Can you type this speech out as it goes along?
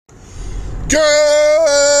Good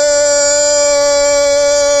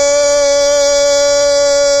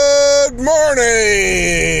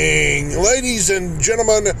morning, ladies and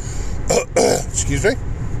gentlemen, excuse me,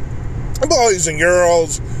 boys and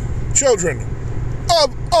girls, children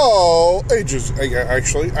of all ages.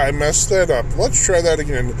 Actually, I messed that up. Let's try that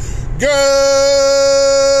again. Good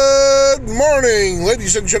morning,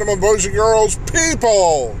 ladies and gentlemen, boys and girls,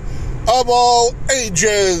 people of all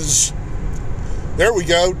ages. There we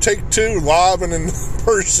go. Take two, live and in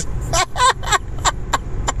person.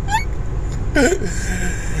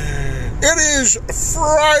 It is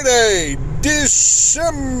Friday,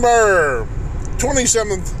 December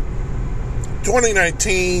 27th,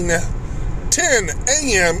 2019, 10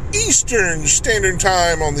 a.m. Eastern Standard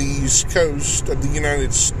Time on the East Coast of the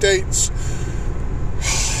United States.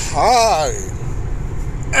 I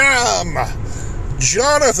am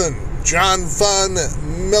John Fun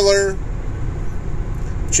Miller.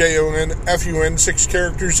 Jon-Fun, 6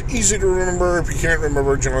 characters, easy to remember if you can't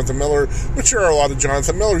remember Jonathan Miller, which there are a lot of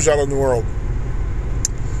Jonathan Millers out in the world.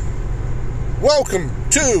 Welcome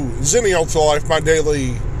to Zennial to Life, my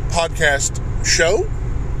daily podcast show,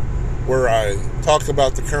 where I talk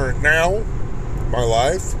about the current now, my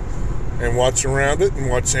life, and what's around it, and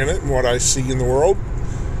what's in it, and what I see in the world,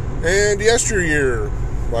 and yesteryear,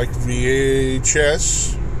 like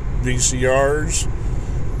VHS, VCRs,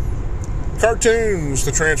 cartoons,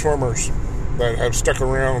 the Transformers that have stuck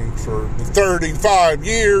around for 35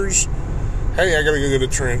 years. Hey, I gotta go get a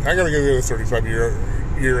 35 year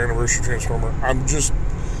anniversary Transformer.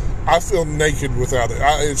 I feel naked without it.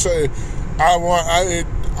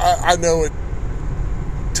 I know it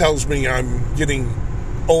tells me I'm getting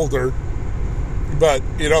older, but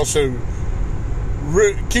it also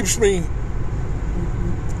keeps me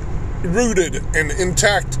rooted and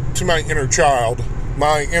intact to my inner child,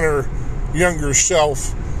 my inner younger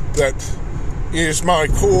self that is my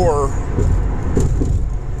core.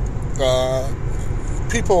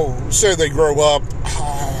 People say they grow up.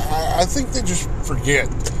 I think they just forget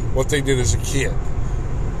what they did as a kid,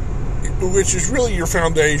 which is really your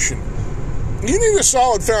foundation. You need a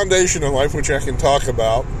solid foundation in life, which I can talk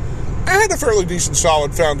about. I had a fairly decent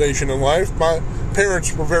solid foundation in life. My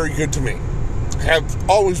parents were very good to me, have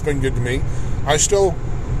always been good to me. I still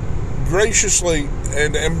graciously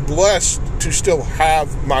and am blessed to still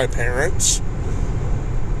have my parents.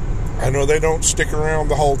 I know they don't stick around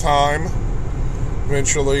the whole time.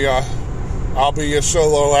 Eventually, I'll be a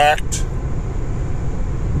solo act,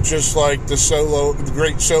 just like the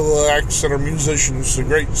great solo acts that are musicians, the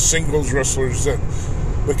great singles wrestlers that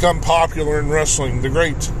become popular in wrestling, the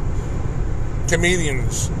great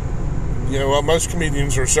comedians. You know, most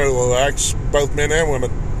comedians are solo acts, both men and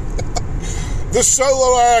women. The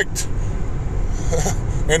solo act.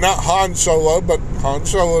 And not Han Solo, but Han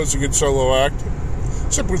Solo is a good solo act.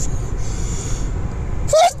 Except with...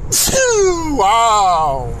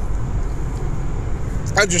 Wow!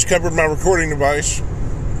 I just covered my recording device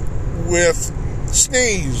with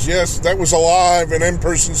sneeze. Yes, that was a live and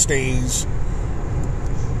in-person sneeze.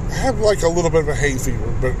 I have like a little bit of a hay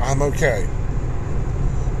fever, but I'm okay.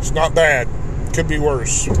 It's not bad. Could be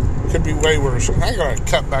worse. Could be way worse. And I gotta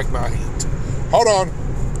cut back my heat. Hold on.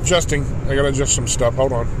 Adjusting. I gotta adjust some stuff.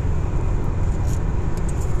 Hold on.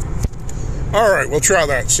 Alright, we'll try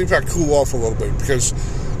that. See if I cool off a little bit, because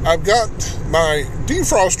I've got my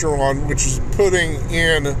defroster on, which is putting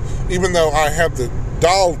in, even though I have the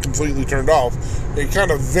dial completely turned off, it kind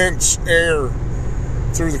of vents air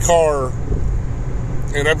through the car,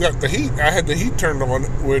 and I've got the heat. I had the heat turned on,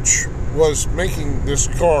 which was making this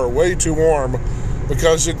car way too warm,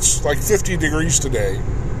 because it's like 50 degrees today,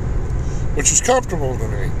 which is comfortable to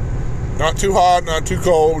me. Not too hot, not too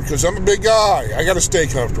cold, because I'm a big guy. I gotta stay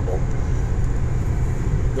comfortable.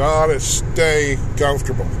 Gotta stay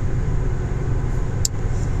comfortable.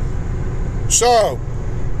 So,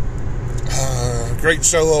 great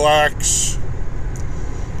solo acts.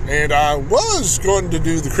 And I was going to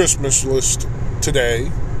do the Christmas list today,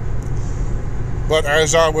 but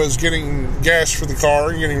as I was getting gas for the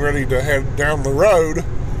car and getting ready to head down the road,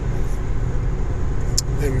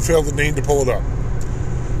 and feel the need to pull it up.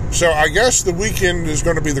 So I guess the weekend is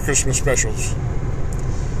going to be the Christmas specials.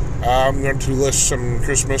 I'm going to list some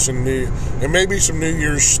Christmas and maybe some New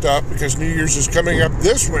Year's stuff, because New Year's is coming up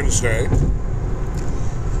this Wednesday.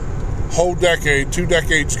 Whole decade, 2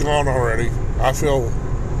 decades gone already. I feel,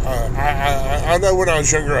 I know when I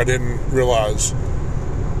was younger I didn't realize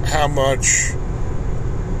how much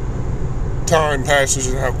time passes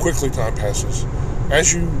and how quickly time passes.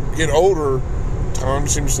 As you get older, time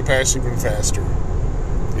seems to pass even faster.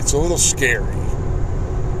 It's a little scary.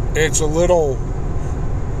 It's a little...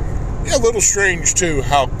 a little strange, too,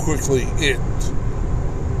 how quickly it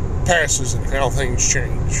passes and how things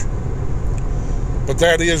change. But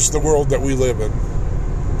that is the world that we live in.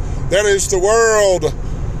 That is the world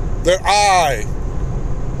that I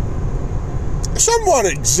somewhat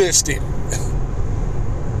exist in.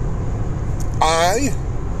 I.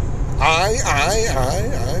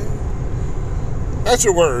 That's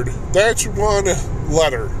a word. That's one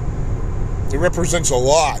letter. It represents a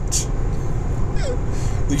lot.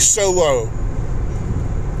 The solo.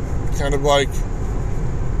 Kind of like,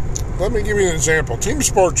 let me give you an example. Team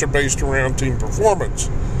sports are based around team performance.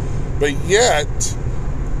 But yet,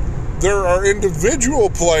 there are individual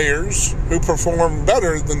players who perform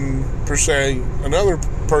better than, per se, another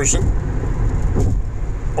person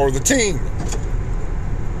or the team.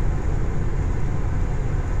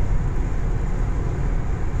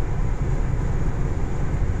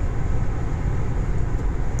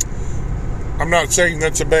 I'm not saying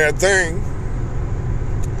that's a bad thing.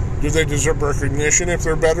 Do they deserve recognition if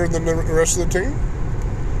they're better than the rest of the team?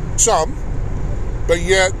 Some. But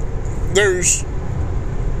yet, there's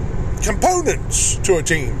components to a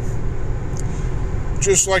team.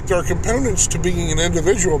 Just like there are components to being an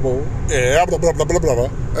individual. Blah, blah, blah, blah, blah, blah,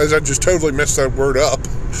 as I just totally messed that word up.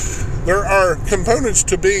 There are components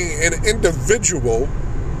to being an individual,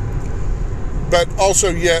 but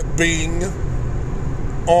also yet being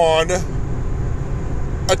on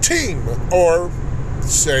a team, or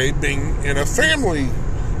say being in a family,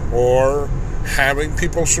 or having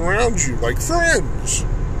people surround you like friends.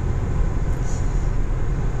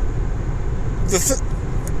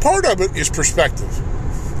 Part of it is perspective,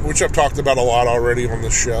 which I've talked about a lot already on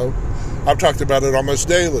this show. I've talked about it almost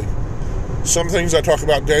daily. Some things I talk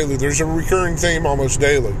about daily. There's a recurring theme almost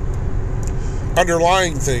daily.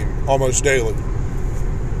 Underlying theme almost daily.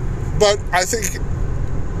 But I think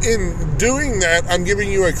in doing that, I'm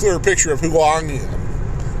giving you a clear picture of who I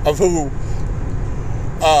am, of who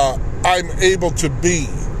I'm able to be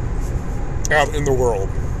out in the world.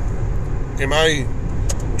 Am I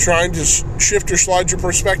trying to shift or slide your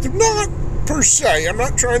perspective? Not per se. I'm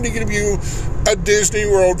not trying to give you a Disney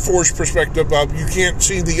World forced perspective of you can't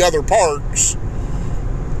see the other parks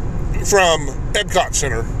from Epcot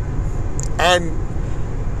Center. I'm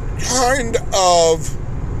kind of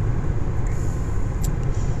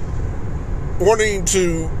wanting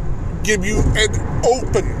to give you an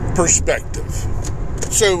open perspective.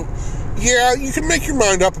 So, yeah, you can make your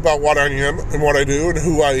mind up about what I am and what I do and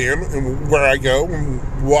who I am and where I go and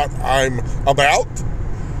what I'm about.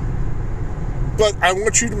 But I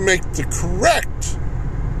want you to make the correct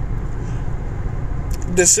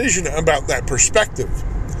decision about that perspective.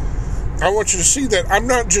 I want you to see that I'm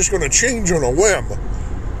not just going to change on a whim.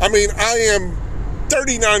 I mean, I am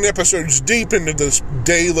 39 episodes deep into this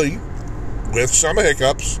daily, with some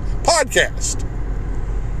hiccups, podcast.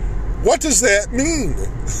 What does that mean?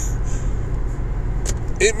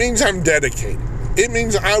 It means I'm dedicated. It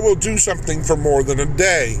means I will do something for more than a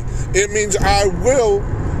day. It means I will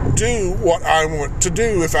do what I want to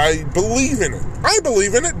do if I believe in it. I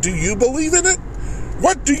believe in it. Do you believe in it?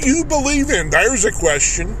 What do you believe in? There's a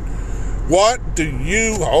question. What do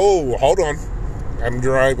you... Oh, hold on. I'm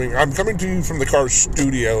driving. I'm coming to you from the car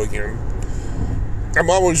studio again. I'm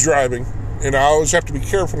always driving. And I always have to be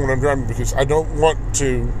careful when I'm driving because I don't want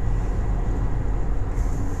to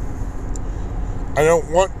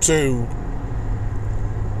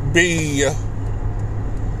be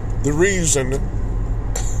the reason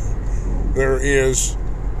there is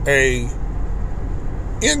a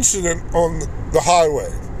incident on the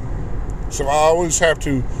highway. So I always have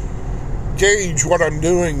to gauge what I'm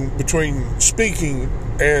doing between speaking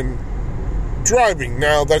and driving.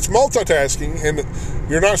 Now, that's multitasking, and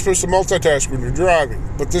you're not supposed to multitask when you're driving,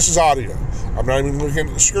 but this is audio. I'm not even looking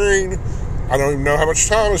at the screen. I don't even know how much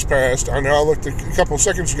time has passed. I know I looked a couple of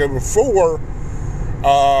seconds ago before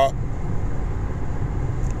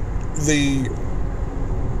the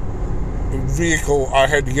vehicle I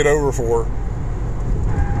had to get over for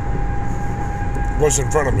was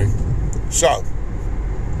in front of me. So,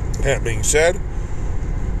 that being said,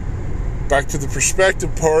 back to the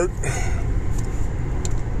perspective part.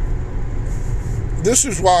 This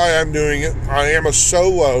is why I'm doing it. I am a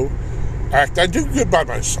solo act. I do good by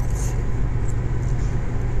myself.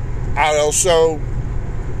 I'm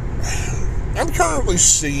currently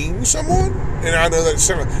seeing someone, and I know that's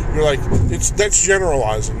you're like, that's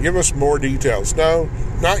generalizing. Give us more details. No,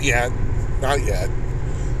 not yet. Not yet.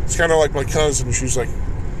 It's kind of like my cousin. She's like,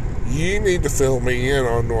 you need to fill me in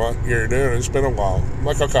on what you're doing. It's been a while. I'm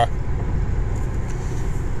like, okay.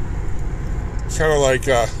 It's kind of like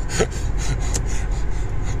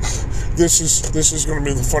this is going to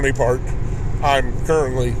be the funny part. I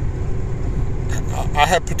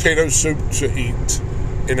have potato soup to eat,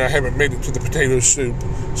 and I haven't made it to the potato soup,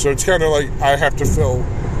 so it's kind of like I have to fill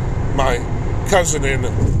my cousin in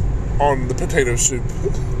on the potato soup.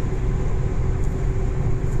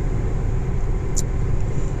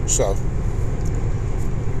 So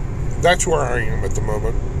that's where I am at the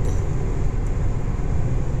moment.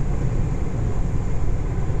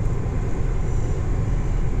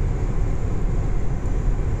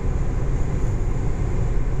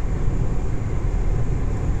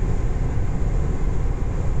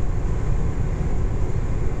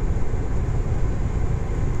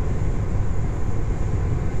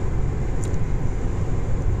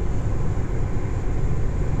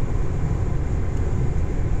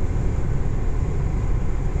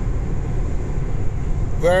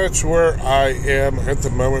 That's where I am at the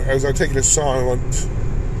moment as I take a silent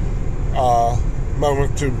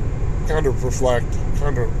moment to kind of reflect,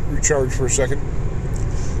 kind of recharge for a second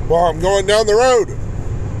while I'm going down the road.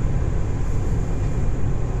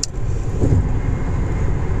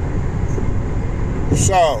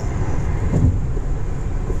 So,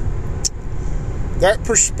 that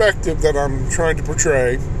perspective that I'm trying to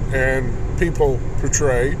portray and people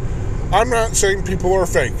portray, I'm not saying people are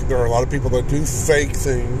fake. There are a lot of people that do fake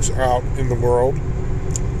things out in the world.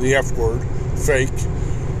 The F word, fake,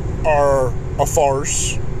 are a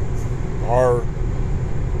farce, are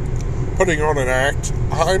putting on an act.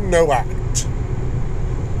 I'm no act.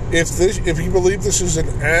 If you believe this is an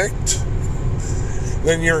act,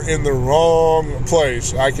 then you're in the wrong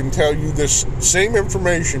place. I can tell you this same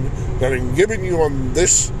information that I'm giving you on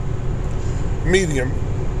this medium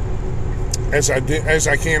as I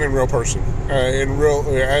can in real person, in real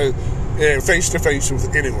face to face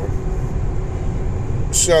with anyone.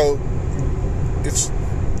 So it's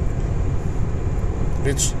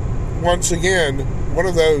once again one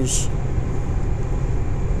of those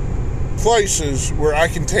places where I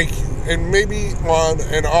can take you, and maybe on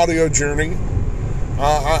an audio journey,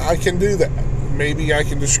 I can do that. Maybe I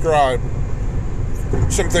can describe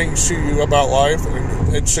some things to you about life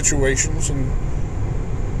and situations, and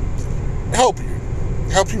help you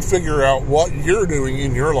figure out what you're doing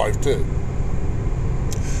in your life too.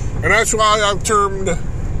 And that's why I've termed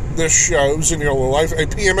this show, Zeniola Life, a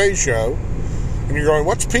PMA show. And you're going,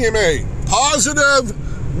 what's PMA? Positive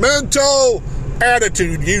mental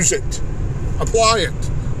attitude. Use it. Apply it.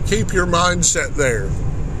 Keep your mindset there.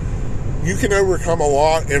 You can overcome a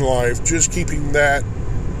lot in life just keeping that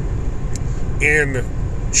in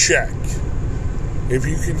check. If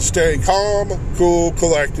you can stay calm, cool,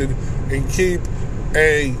 collected, and keep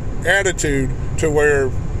a attitude to where,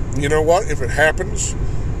 you know what, if it happens,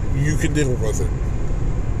 you can deal with it.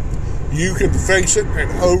 You can face it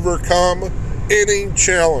and overcome any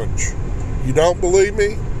challenge. You don't believe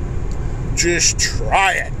me? Just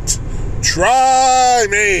try it. Try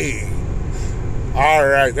me.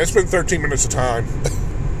 Alright, that's been 13 minutes of time.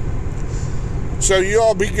 So you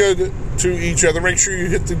all be good to each other. Make sure you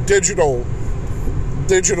hit the digital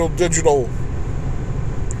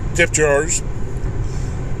tip jars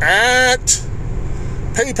at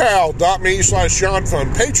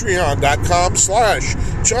paypal.me/JohnFun,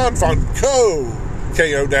 patreon.com/JohnFun,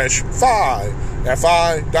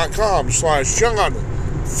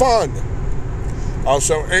 ko-fi.com/JohnFun.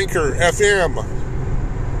 Also Anchor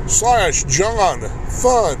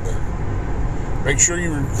FM/JohnFun. Make sure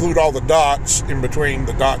you include all the dots in between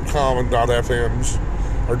the .com and .fms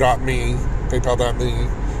or .me, paypal.me.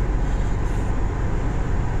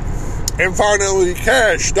 And finally,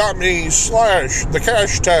 cash.me/ the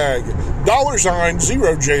cash tag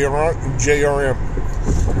 $0JRM.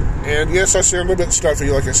 And yes, I sound a bit stuffy.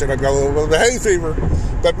 Like I said, I've got a little bit of a hay fever.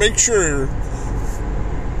 But make sure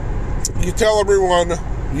you tell everyone,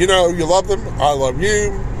 you know, you love them. I love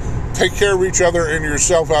you. Take care of each other and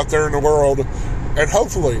yourself out there in the world. And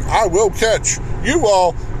hopefully, I will catch you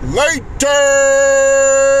all later.